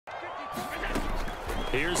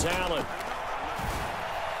Here's Allen.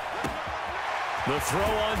 The throw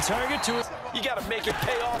on target to it. You got to make it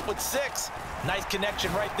pay off with 6. Nice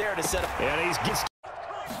connection right there to set up. And he's gets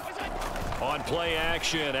on play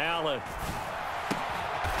action, Allen.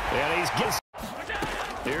 And he's gets.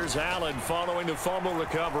 Here's Allen following the fumble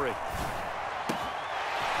recovery.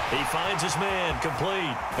 He finds his man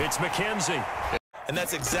complete. It's McKenzie. And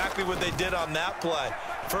that's exactly what they did on that play.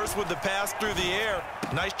 First with the pass through the air.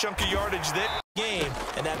 Nice chunk of yardage that game,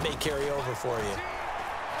 and that may carry over for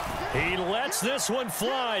you. He lets this one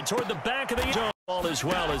fly toward the back of the ball as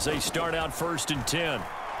well as they start out 1st and 10.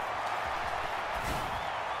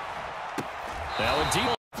 Now a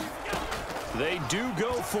deep. They do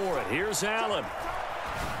go for it. Here's Allen.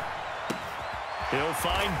 He'll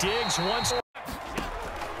find Diggs once.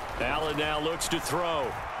 Allen now looks to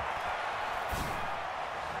throw.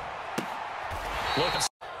 Look.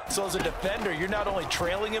 So as a defender, you're not only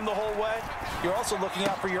trailing him the whole way, you're also looking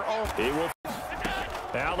out for your own. He will.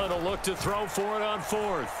 Allen will look to throw for it on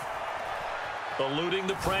 4th. Eluding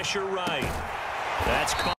the pressure right.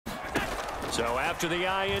 That's caught. So after the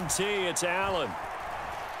INT, it's Allen.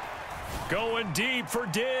 Going deep for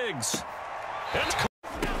Diggs.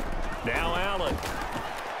 Now Allen.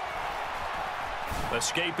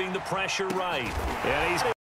 Escaping the pressure right. And he's